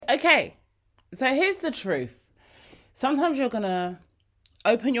Okay, so here's the truth. Sometimes you're going to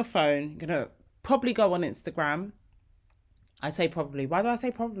open your phone, you're going to probably go on Instagram. I say probably. Why do I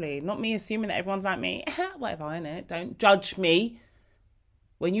say probably? Not me assuming that everyone's like me. Whatever, innit? Don't judge me.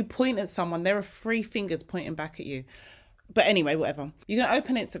 When you point at someone, there are 3 fingers pointing back at you. But anyway, whatever. You're going to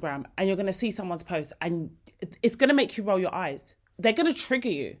open Instagram and you're going to see someone's post and it's going to make you roll your eyes. They're going to trigger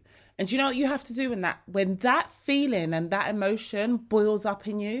you. And do you know what you have to do when that feeling and that emotion boils up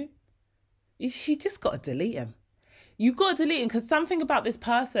in you? You just got to delete them. You've got to delete them because something about this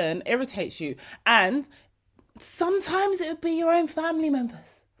person irritates you. And sometimes it would be your own family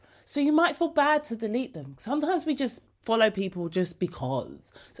members. So you might feel bad to delete them. Sometimes we just follow people just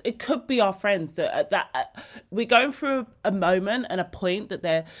because. So it could be our friends that we're going through a moment and a point that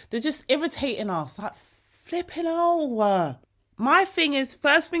they're just irritating us. Like, flipping out. My thing is,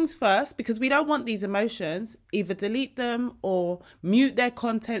 first things first, because we don't want these emotions, either delete them or mute their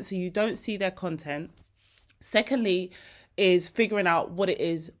content so you don't see their content. Secondly, is figuring out what it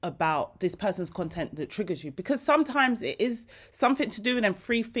is about this person's content that triggers you. Because sometimes it is something to do with them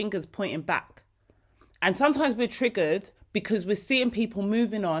 3 fingers pointing back. And sometimes we're triggered because we're seeing people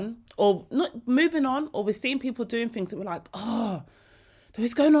moving on, or not moving on, or we're seeing people doing things that we're like, oh, they're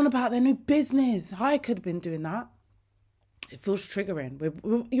just going on about their new business. I could have been doing that. It feels triggering.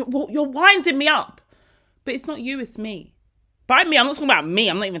 You're winding me up. But it's not you, it's me. By me, I'm not talking about me.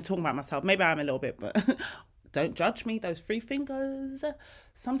 I'm not even talking about myself. Maybe I am a little bit, but don't judge me. Those 3 fingers.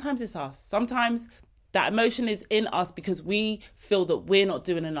 Sometimes it's us. Sometimes that emotion is in us because we feel that we're not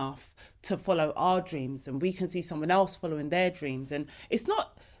doing enough to follow our dreams. And we can see someone else following their dreams. And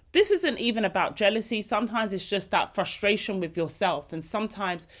this isn't even about jealousy. Sometimes it's just that frustration with yourself. And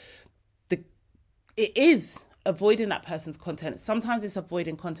sometimes it is avoiding that person's content. Sometimes it's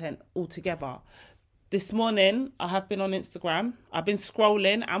avoiding content altogether. This morning, I have been on Instagram. I've been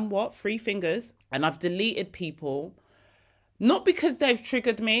scrolling and 3 fingers. And I've deleted people. Not because they've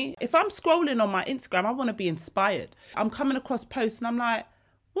triggered me. If I'm scrolling on my Instagram, I want to be inspired. I'm coming across posts and I'm like,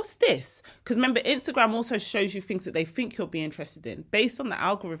 what's this? Because remember, Instagram also shows you things that they think you'll be interested in based on the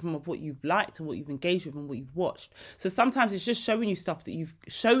algorithm of what you've liked and what you've engaged with and what you've watched. So sometimes it's just showing you stuff that you've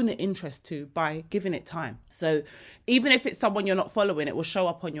shown an interest to by giving it time. So even if it's someone you're not following, it will show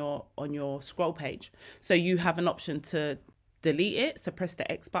up on your scroll page. So you have an option to delete it, so press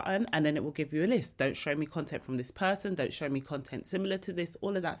the X button, and then it will give you a list. Don't show me content from this person, don't show me content similar to this,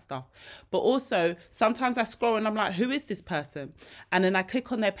 all of that stuff. But also, sometimes I scroll and I'm like, who is this person? And then I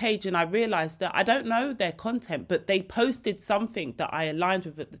click on their page and I realize that I don't know their content, but they posted something that I aligned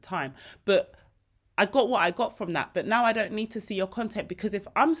with at the time. But I got what I got from that. But now I don't need to see your content, because if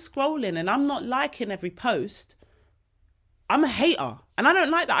I'm scrolling and I'm not liking every post, I'm a hater. And I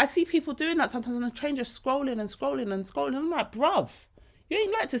don't like that. I see people doing that sometimes on the train, just scrolling and scrolling and scrolling. I'm like, bruv, you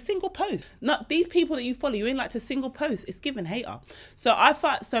ain't like to single post. Not these people that you follow, you ain't like to single post. It's giving hater. So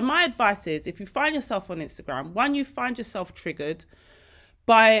my advice is, if you find yourself on Instagram, one, you find yourself triggered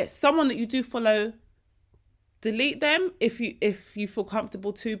by someone that you do follow, delete them if you feel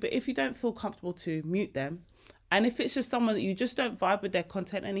comfortable to. But if you don't feel comfortable to, mute them. And if it's just someone that you just don't vibe with their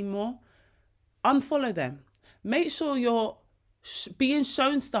content anymore, unfollow them. Make sure you're being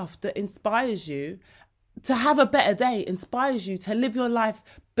shown stuff that inspires you to have a better day, inspires you to live your life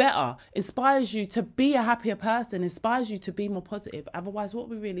better, inspires you to be a happier person, inspires you to be more positive. Otherwise, what are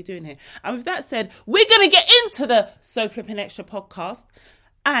we really doing here? And with that said, we're going to get into the So Flipping Extra podcast.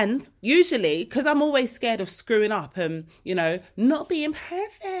 And usually, because I'm always scared of screwing up and, not being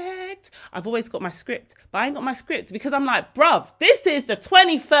perfect, I've always got my script. But I ain't got my script because I'm like, bruv, this is the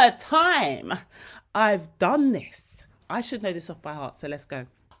 23rd time I've done this. I should know this off by heart, so let's go.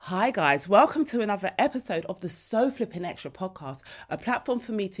 Hi guys, welcome to another episode of the So Flipping Extra podcast, a platform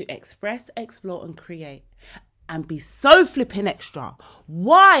for me to express, explore and create and be so flipping extra.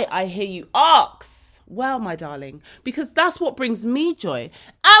 Why, I hear you ask? Well, my darling, because that's what brings me joy.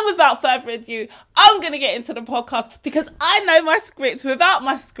 And without further ado, I'm going to get into the podcast because I know my script. Without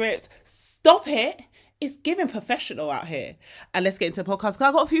my script, stop it. It's giving professional out here. And let's get into the podcast because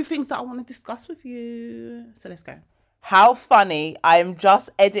I've got a few things that I want to discuss with you. So let's go. How funny. I'm just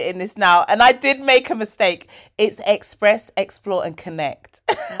editing this now. And I did make a mistake. It's express, explore and connect.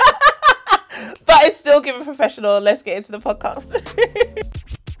 But it's still giving professional. Let's get into the podcast.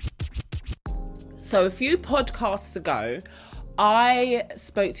 So a few podcasts ago, I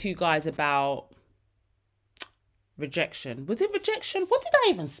spoke to you guys about rejection. Was it rejection? What did I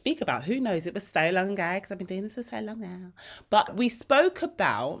even speak about? Who knows? It was so long ago because I've been doing this for so long now. But we spoke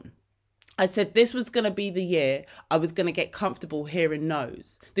about, I said this was going to be the year I was going to get comfortable hearing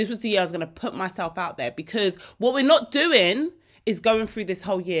no's. This was the year I was going to put myself out there, because what we're not doing is going through this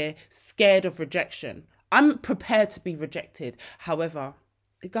whole year scared of rejection. I'm prepared to be rejected. However,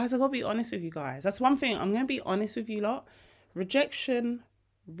 guys, I gotta be honest with you guys. That's one thing. I'm gonna be honest with you lot. Rejection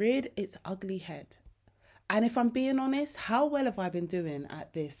reared its ugly head. And if I'm being honest, how well have I been doing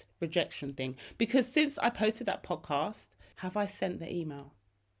at this rejection thing? Because since I posted that podcast, have I sent the email?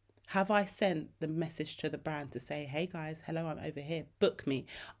 Have I sent the message to the brand to say, hey guys, hello, I'm over here, book me?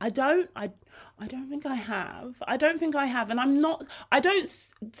 I don't think I have. And I don't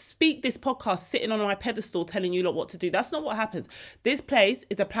speak this podcast sitting on my pedestal telling you lot what to do. That's not what happens. This place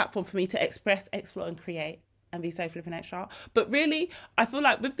is a platform for me to express, explore and create and be so flipping extra. But really, I feel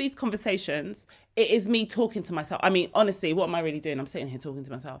like with these conversations, it is me talking to myself. I mean, honestly, what am I really doing? I'm sitting here talking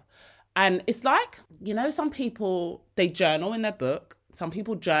to myself. And it's like, some people, they journal in their book. Some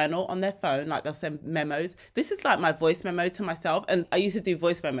people journal on their phone, like they'll send memos. This is like my voice memo to myself. And I used to do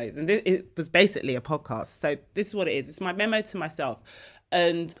voice memos and it was basically a podcast. So this is what it is. It's my memo to myself.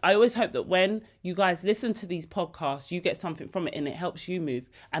 And I always hope that when you guys listen to these podcasts, you get something from it and it helps you move.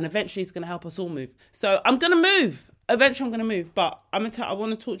 And eventually it's going to help us all move. So I'm going to move. Eventually I'm going to move. But I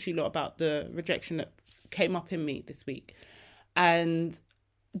want to talk to you a lot about the rejection that came up in me this week. And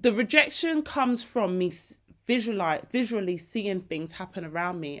the rejection comes from me visually seeing things happen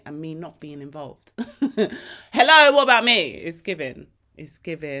around me and me not being involved. Hello, what about me? It's giving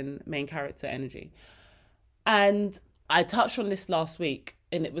main character energy. And I touched on this last week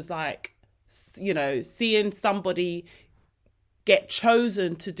and it was like, seeing somebody get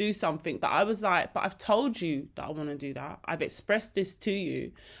chosen to do something that I was like, but I've told you that I want to do that. I've expressed this to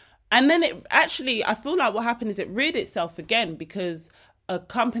you. And then I feel like what happened is it reared itself again because a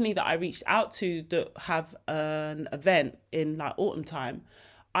company that I reached out to that have an event in like autumn time,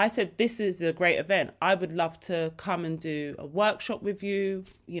 I said, this is a great event. I would love to come and do a workshop with you,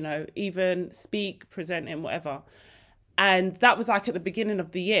 even speak, present and whatever. And that was like at the beginning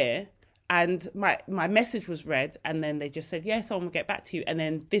of the year. And my message was read and then they just said, yeah, someone will get back to you. And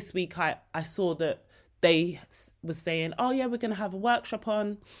then this week I saw that they was saying, oh yeah, we're going to have a workshop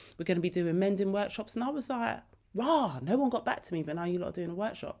on. We're going to be doing mending workshops. And I was like, wow, no one got back to me, but now you lot are doing a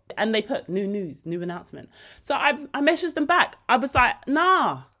workshop. And they put new news, new announcement. So I messaged them back. I was like,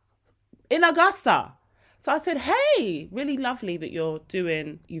 nah, in Augusta. So I said, hey, really lovely that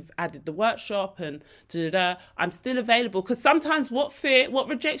you've added the workshop and da-da-da. I'm still available. Because sometimes what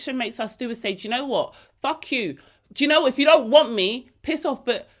rejection makes us do is say, do you know what? Fuck you. Do you know, if you don't want me, piss off.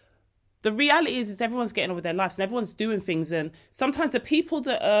 But the reality is everyone's getting on with their lives and everyone's doing things. And sometimes the people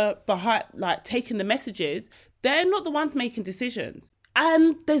that are behind, like taking the messages, they're not the ones making decisions.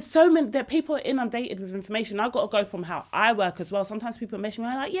 And there's so many that people are inundated with information. I've got to go from how I work as well. Sometimes people message me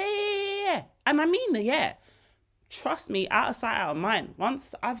and I'm like, yeah. And I mean the yeah. Trust me, out of sight, out of mind.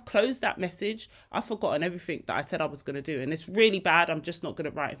 Once I've closed that message, I've forgotten everything that I said I was going to do. And it's really bad. I'm just not good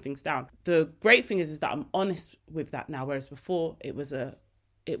at writing things down. The great thing is that I'm honest with that now. Whereas before it was a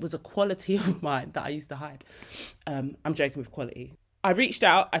quality of mine that I used to hide. I'm joking with quality. I reached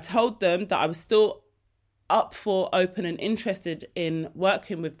out. I told them that I was still up for, open and interested in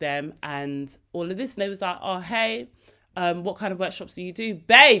working with them and all of this. And they was like, oh, hey, what kind of workshops do you do?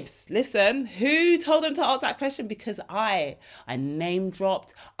 Babes, listen, who told them to ask that question? Because I name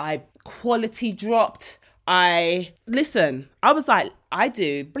dropped, I quality dropped, I was like, I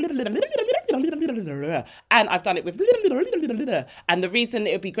do. And I've done it with. And the reason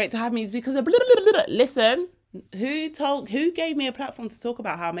it would be great to have me is because of. Listen, who gave me a platform to talk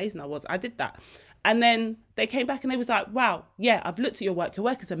about how amazing I was? I did that. And then they came back and they was like, wow, yeah, I've looked at your work. Your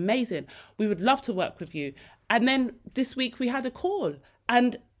work is amazing. We would love to work with you. And then this week we had a call.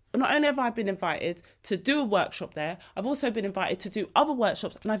 And not only have I been invited to do a workshop there, I've also been invited to do other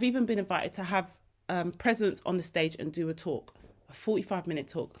workshops. And I've even been invited to have presence on the stage and do a talk, a 45-minute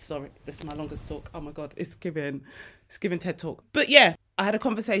talk. Sorry, this is my longest talk. Oh my God, it's giving TED Talk. But yeah, I had a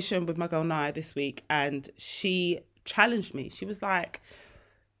conversation with my girl Naya this week and she challenged me. She was like,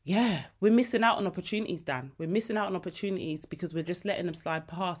 yeah, we're missing out on opportunities, Dan. We're missing out on opportunities because we're just letting them slide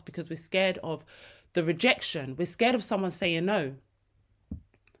past because we're scared of the rejection. We're scared of someone saying no.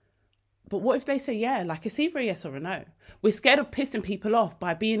 But what if they say yeah? Like it's either a yes or a no. We're scared of pissing people off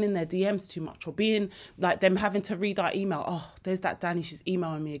by being in their DMs too much or being like them having to read our email. Oh, there's that Danny, she's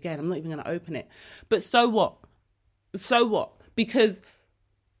emailing me again. I'm not even going to open it. But so what? So what? Because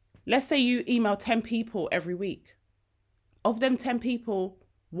let's say you email 10 people every week. Of them 10 people,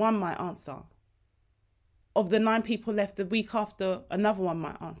 one might answer. Of the 9 people left, the week after, another one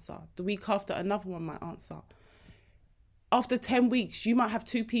might answer. The week after, another one might answer. After 10 weeks, you might have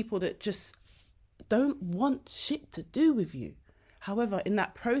 2 people that just don't want shit to do with you. However, in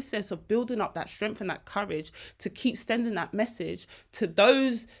that process of building up that strength and that courage to keep sending that message to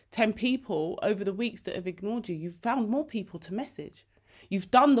those 10 people over the weeks that have ignored you, you've found more people to message.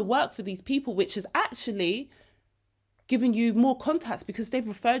 You've done the work for these people, which has actually given you more contacts because they've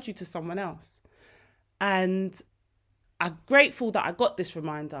referred you to someone else. And I'm grateful that I got this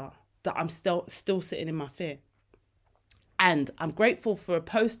reminder that I'm still sitting in my fear. And I'm grateful for a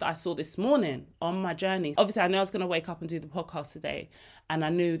post that I saw this morning on my journey. Obviously, I knew I was going to wake up and do the podcast today. And I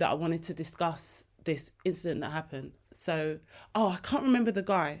knew that I wanted to discuss this incident that happened. So, I can't remember the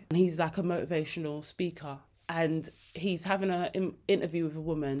guy. He's like a motivational speaker. And he's having an interview with a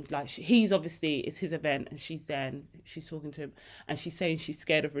woman. Like, he's obviously, it's his event. And she's there and she's talking to him. And she's saying she's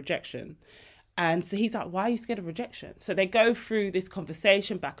scared of rejection. And so he's like, why are you scared of rejection? So they go through this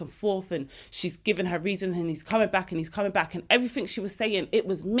conversation back and forth, and she's giving her reasons, and he's coming back. And everything she was saying, it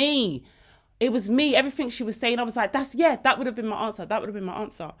was me. It was me. Everything she was saying, I was like, that would have been my answer. That would have been my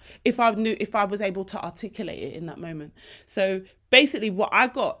answer if I was able to articulate it in that moment. So basically what I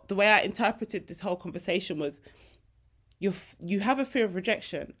got, the way I interpreted this whole conversation was, you have a fear of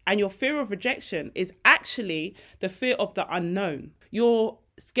rejection, and your fear of rejection is actually the fear of the unknown. You're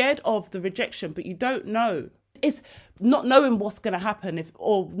scared of the rejection, but you don't know. It's not knowing what's going to happen,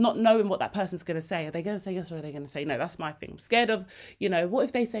 or not knowing what that person's going to say. Are they going to say yes or are they going to say no? That's my thing. I'm scared of, what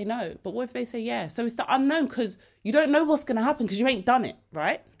if they say no? But what if they say yeah? So it's the unknown, because you don't know what's going to happen because you ain't done it,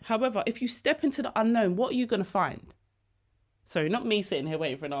 right? However, if you step into the unknown, what are you going to find? Sorry, not me sitting here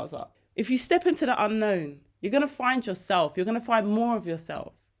waiting for an answer. If you step into the unknown, you're going to find yourself. You're going to find more of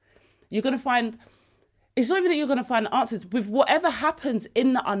yourself. You're going to find... It's not even that you're going to find answers. With whatever happens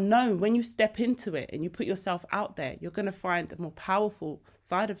in the unknown, when you step into it and you put yourself out there, you're going to find a more powerful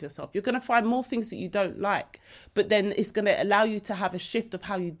side of yourself. You're going to find more things that you don't like, but then it's going to allow you to have a shift of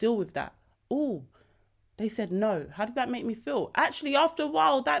how you deal with that. Oh, they said no. How did that make me feel? Actually, after a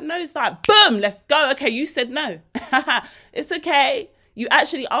while, that no's like, boom, let's go. Okay, you said no. It's okay. You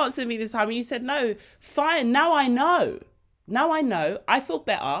actually answered me this time and you said no. Fine, now I know. I feel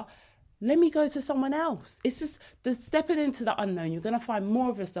better. Let me go to someone else. It's just the stepping into the unknown. You're going to find more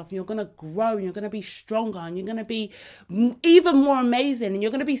of yourself, and you're going to grow, and you're going to be stronger, and you're going to be even more amazing, and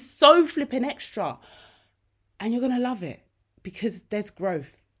you're going to be so flipping extra. And you're going to love it because there's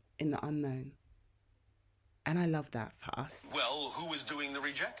growth in the unknown. And I love that for us. Well, who is doing the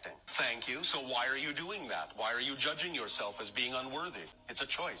rejecting? Thank you. So why are you doing that? Why are you judging yourself as being unworthy? It's a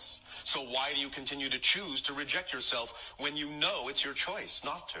choice. So why do you continue to choose to reject yourself when you know it's your choice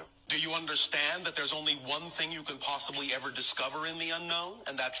not to? Do you understand that there's only one thing you can possibly ever discover in the unknown,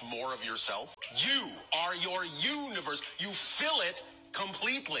 and that's more of yourself? You are your universe. You fill it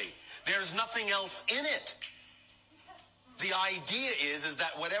completely. There's nothing else in it. The idea is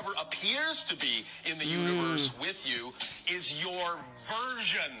that whatever appears to be in the universe with you is your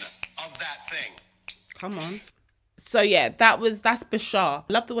version of that thing. Come on. So yeah, that's Bashar.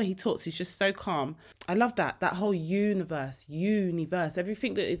 I love the way he talks. He's just so calm. I love that whole universe.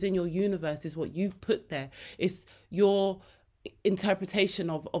 Everything that is in your universe is what you've put there. It's your interpretation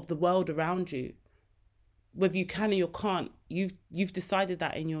of the world around you. Whether you can or you can't, you've decided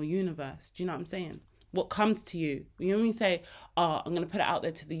that in your universe. Do you know what I'm saying? What comes to you. You know when you say, I'm going to put it out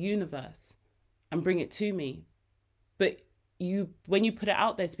there to the universe and bring it to me. But when you put it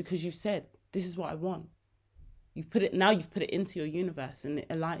out there, it's because you said, this is what I want. You've put it into your universe and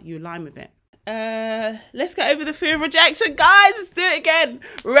you align with it. Let's get over the fear of rejection, guys. Let's do it again.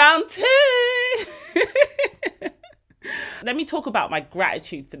 Round 2. Let me talk about my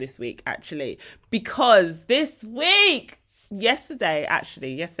gratitude for this week, actually, because this week, yesterday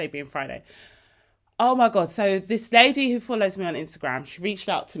being Friday, oh my God. So this lady who follows me on Instagram, she reached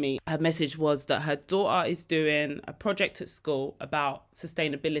out to me. Her message was that her daughter is doing a project at school about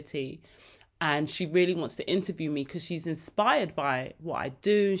sustainability. And she really wants to interview me because she's inspired by what I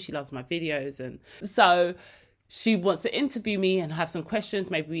do. She loves my videos. And so she wants to interview me and have some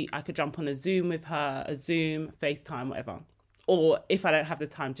questions. Maybe I could jump on a Zoom with her, a Zoom, FaceTime, whatever. Or if I don't have the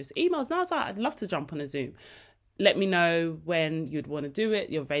time, just emails. And I was like, I'd love to jump on a Zoom. Let me know when you'd want to do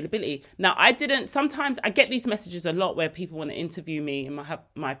it, your availability. Now, sometimes I get these messages a lot where people want to interview me and have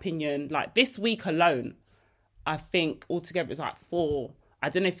my opinion. Like this week alone, I think altogether it's like 4. I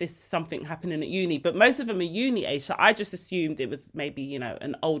don't know if it's something happening at uni, but most of them are uni age. So I just assumed it was maybe,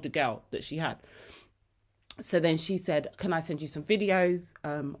 an older girl that she had. So then she said, can I send you some videos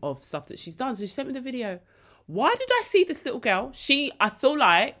of stuff that she's done? So she sent me the video. Why did I see this little girl? I feel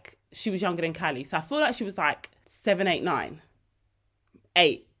like she was younger than Callie. So I feel like she was like 7, 8, 9,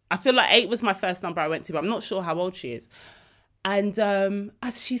 8. I feel like 8 was my first number I went to, but I'm not sure how old she is. And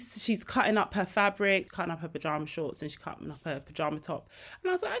as she's cutting up her fabrics, cutting up her pajama shorts, and she's cutting up her pajama top. And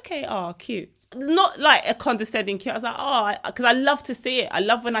I was like, okay, cute. Not like a condescending cute. I was like, because I love to see it. I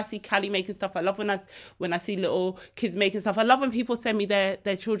love when I see Callie making stuff. I love when I see little kids making stuff. I love when people send me their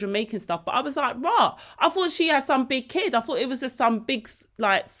children making stuff. But I was like, rah, I thought she had some big kid. I thought it was just some big,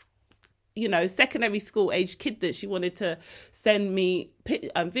 like, secondary school age kid that she wanted to send me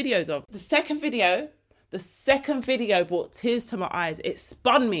videos of. The second video brought tears to my eyes. It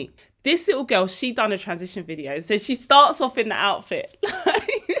spun me. This little girl, she done a transition video. So she starts off in the outfit.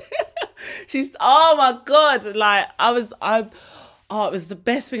 Oh my God. Like it was the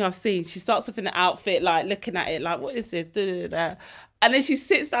best thing I've seen. She starts off in the outfit, like looking at it, like, what is this? Da, da, da. And then she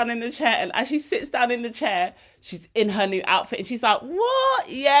sits down in the chair, and as she sits down in the chair, she's in her new outfit, and she's like, what?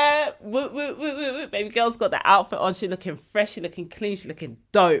 Yeah, baby girl's got the outfit on. She's looking fresh, she's looking clean, she's looking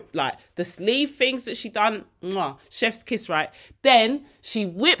dope. Like the sleeve things that she done, mwah, chef's kiss, right? Then she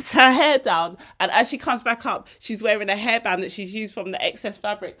whips her hair down, and as she comes back up, she's wearing a hairband that she's used from the excess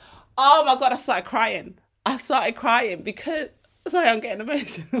fabric. Oh my God, I started crying because, sorry, I'm getting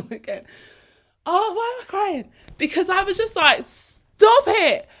emotional again. Oh, why am I crying? Because I was just like, stop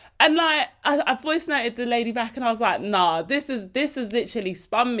it. And like, I voice noted the lady back, and I was like, nah, this is literally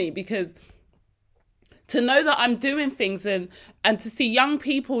spun me, because to know that I'm doing things and to see young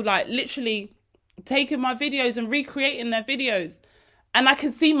people like literally taking my videos and recreating their videos, and I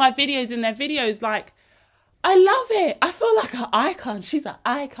can see my videos in their videos, like, I love it. I feel like an icon. She's an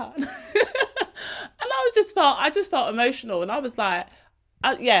icon. And I just felt emotional, and I was like,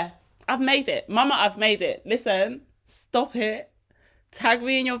 yeah, I've made it. Mama, I've made it. Listen, stop it. Tag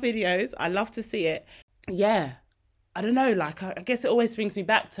me in your videos. I love to see it. Yeah. I don't know. Like, I guess it always brings me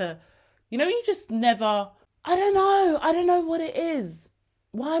back to, you just never, I don't know what it is.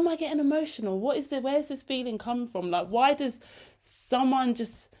 Why am I getting emotional? Where's this feeling come from? Like, why does someone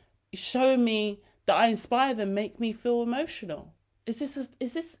just show me that I inspire them make me feel emotional? Is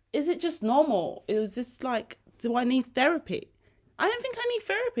it just normal? Is this like, do I need therapy? I don't think I need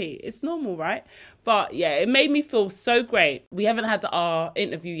therapy. It's normal, right? But yeah, it made me feel so great. We haven't had our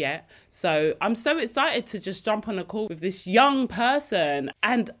interview yet, so I'm so excited to just jump on a call with this young person.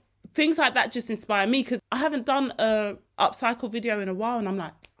 And things like that just inspire me, because I haven't done a upcycle video in a while, and I'm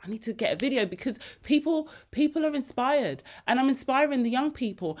like, I need to get a video, because people are inspired, and I'm inspiring the young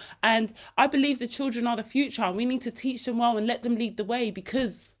people, and I believe the children are the future, and we need to teach them well and let them lead the way,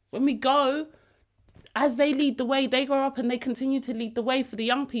 because when we go, as they lead the way, they grow up and they continue to lead the way for the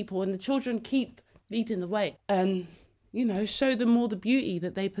young people, and the children keep leading the way, and show them all the beauty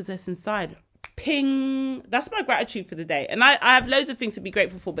that they possess inside. Ping. That's my gratitude for the day. And I have loads of things to be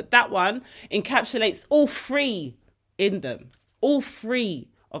grateful for, but that one encapsulates all three in them. All three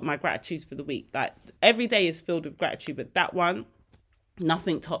of my gratitudes for the week. Like, every day is filled with gratitude, but that one,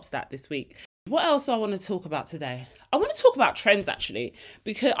 nothing tops that this week. What else do I want to talk about today? I want to talk about trends, actually,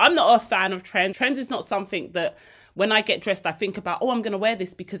 because I'm not a fan of trends. Trends is not something that when I get dressed, I think about, I'm going to wear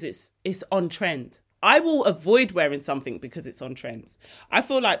this because it's on trend. I will avoid wearing something because it's on trends. I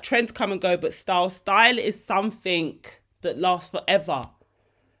feel like trends come and go, but style is something that lasts forever.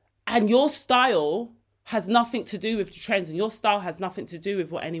 And your style has nothing to do with the trends, and your style has nothing to do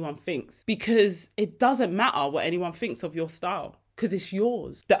with what anyone thinks, because it doesn't matter what anyone thinks of your style, because it's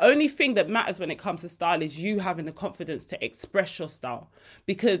yours. The only thing that matters when it comes to style is you having the confidence to express your style.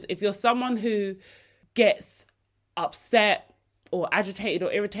 Because if you're someone who gets upset or agitated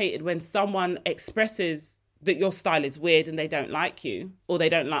or irritated when someone expresses that your style is weird and they don't like you, or they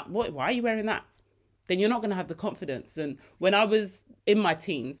don't like, why are you wearing that? Then you're not going to have the confidence. And when I was in my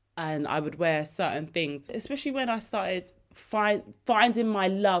teens and I would wear certain things, especially when I started finding my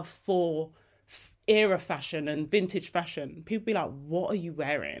love for era fashion and vintage fashion, people be like, what are you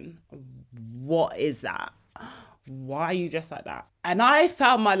wearing? What is that? Why are you dressed like that? And I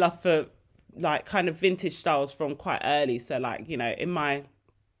found my love for like kind of vintage styles from quite early. So like, in my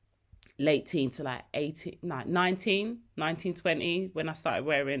late teens to like 19, 20, when I started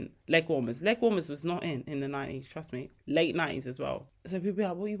wearing leg warmers. Leg warmers was not in the 90s, trust me. Late 90s as well. So people be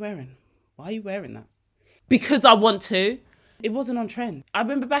like, what are you wearing? Why are you wearing that? Because I want to. It wasn't on trend. I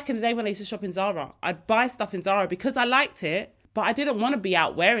remember back in the day when I used to shop in Zara, I'd buy stuff in Zara because I liked it, but I didn't want to be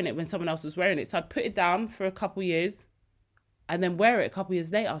out wearing it when someone else was wearing it. So I'd put it down for a couple years and then wear it a couple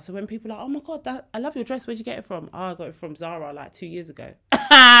years later. So when people are like, oh my God, I love your dress. Where'd you get it from? Oh, I got it from Zara like 2 years ago.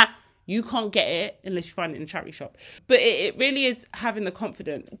 You can't get it unless you find it in a charity shop. But it really is having the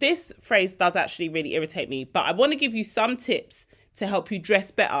confidence. This phrase does actually really irritate me, but I want to give you some tips to help you dress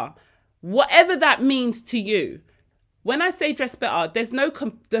better, whatever that means to you. When I say dress better, there's no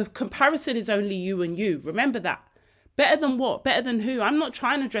the comparison is only you and you. Remember that. Better than what? Better than who? I'm not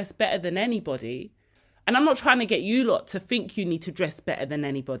trying to dress better than anybody. And I'm not trying to get you lot to think you need to dress better than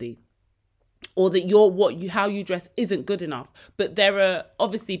anybody, or that how you dress isn't good enough. But there are,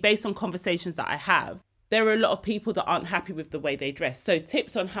 obviously, based on conversations that I have, there are a lot of people that aren't happy with the way they dress. So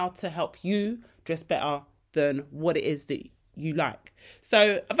tips on how to help you dress better than what it is that you like.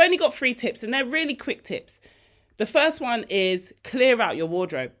 So I've only got 3 tips, and they're really quick tips. The first one is clear out your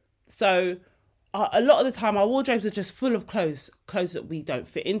wardrobe. So a lot of the time our wardrobes are just full of clothes that we don't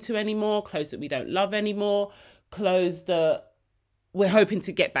fit into anymore, clothes that we don't love anymore, clothes that we're hoping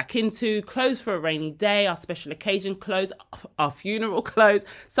to get back into, clothes for a rainy day, our special occasion clothes, our funeral clothes.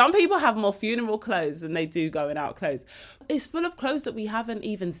 Some people have more funeral clothes than they do going out clothes. It's full of clothes that we haven't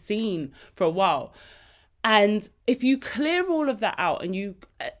even seen for a while. And if you clear all of that out and you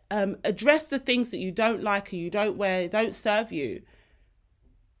address the things that you don't like and you don't wear, don't serve you,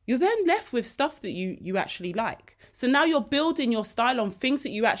 you're then left with stuff that you actually like. So now you're building your style on things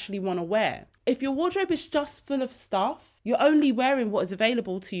that you actually want to wear. If your wardrobe is just full of stuff, you're only wearing what is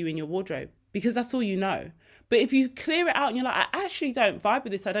available to you in your wardrobe because that's all you know. But if you clear it out and you're like, I actually don't vibe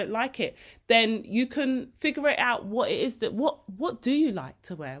with this, I don't like it, then you can figure it out what it is that, what do you like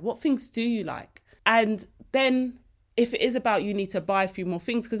to wear? What things do you like? And then if it is about you need to buy a few more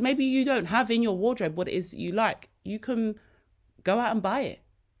things, because maybe you don't have in your wardrobe what it is that you like, you can go out and buy it,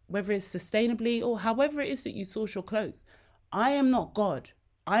 whether it's sustainably or however it is that you source your clothes. I am not God.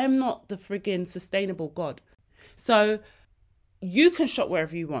 I am not the friggin' sustainable God. So you can shop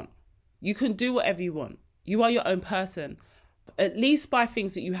wherever you want. You can do whatever you want. You are your own person. At least buy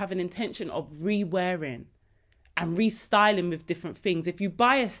things that you have an intention of re-wearing and restyling with different things. If you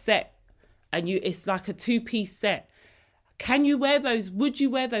buy a set and it's like a 2-piece set, can you wear those? Would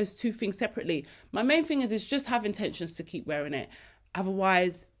you wear those 2 things separately? My main thing is just have intentions to keep wearing it.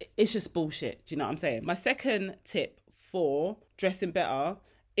 Otherwise, it's just bullshit. Do you know what I'm saying? My second tip for dressing better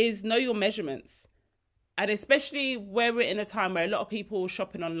is know your measurements. And especially where we're in a time where a lot of people are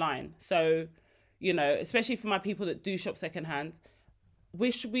shopping online. So, you know, especially for my people that do shop secondhand,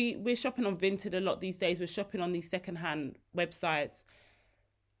 we're shopping on Vinted a lot these days. We're shopping on these secondhand websites.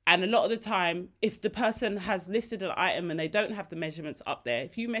 And a lot of the time, if the person has listed an item and they don't have the measurements up there,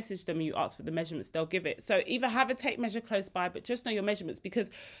 if you message them and you ask for the measurements, they'll give it. So either have a tape measure close by, but just know your measurements, because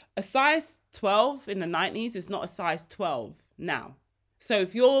a size 12 in the 90s is not a size 12 now. So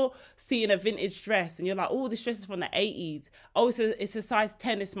if you're seeing a vintage dress and you're like, oh, this dress is from the 80s. Oh, it's a size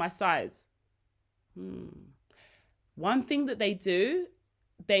 10, it's my size. One thing that they do,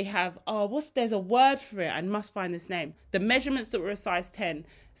 they have, there's a word for it. I must find this name. The measurements that were a size 10,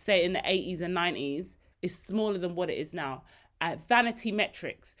 say in the 80s and 90s, is smaller than what it is now. Vanity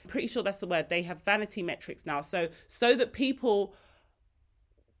metrics. I'm pretty sure that's the word. They have vanity metrics now. So that people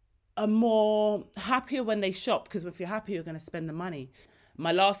are more happier when they shop, because if you're happy, you're going to spend the money.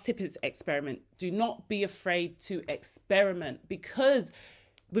 My last tip is experiment. Do not be afraid to experiment, because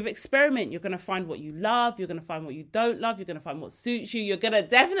with experiment, you're going to find what you love. You're going to find what you don't love. You're going to find what suits you. You're going to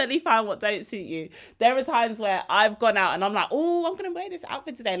definitely find what don't suit you. There are times where I've gone out and I'm like, oh, I'm going to wear this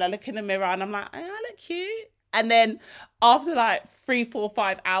outfit today. And I look in the mirror and I'm like, I look cute. And then after like 3, 4,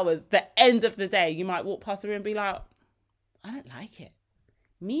 5 hours, the end of the day, you might walk past the room and be like, I don't like it.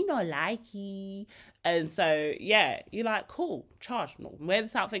 Me not like it. And so, yeah, you're like, cool, charge. I'm not going to wear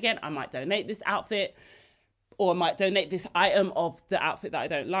this outfit again. I might donate this outfit, or I might donate this item of the outfit that I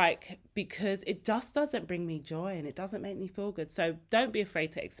don't like, because it just doesn't bring me joy and it doesn't make me feel good. So don't be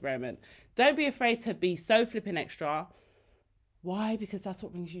afraid to experiment. Don't be afraid to be so flipping extra. Why? Because that's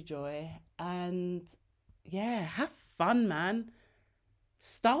what brings you joy. And yeah, have fun, man.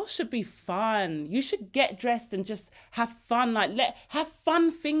 Style should be fun. You should get dressed and just have fun. Have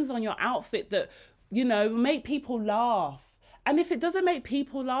fun things on your outfit that, you know, make people laugh. And if it doesn't make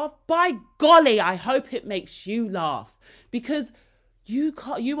people laugh, by golly, I hope it makes you laugh, because you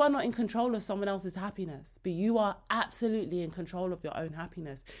are not in control of someone else's happiness, but you are absolutely in control of your own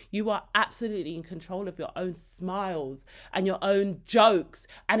happiness. You are absolutely in control of your own smiles and your own jokes.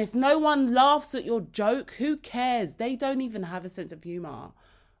 And if no one laughs at your joke, who cares? They don't even have a sense of humor.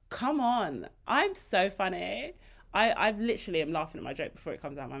 Come on. I'm so funny. I literally am laughing at my joke before it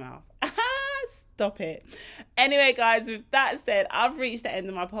comes out of my mouth. Stop it. Anyway, guys, with that said, I've reached the end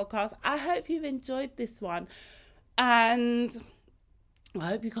of my podcast. I hope you've enjoyed this one. And I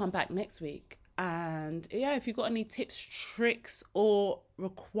hope you come back next week. And yeah, if you've got any tips, tricks, or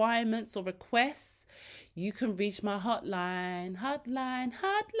requirements or requests, you can reach my hotline.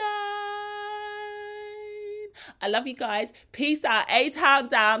 I love you guys. Peace out. A-Town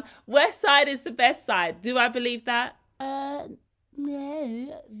down. West side is the best side. Do I believe that?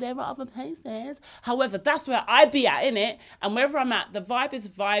 No. there are other places. However, that's where I be at, innit? And wherever I'm at, the vibe is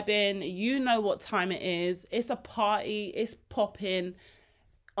vibing. You know what time it is. It's a party. It's popping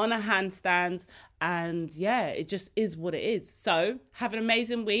on a handstand. And yeah, it just is what it is. So have an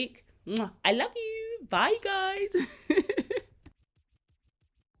amazing week. I love you. Bye, guys.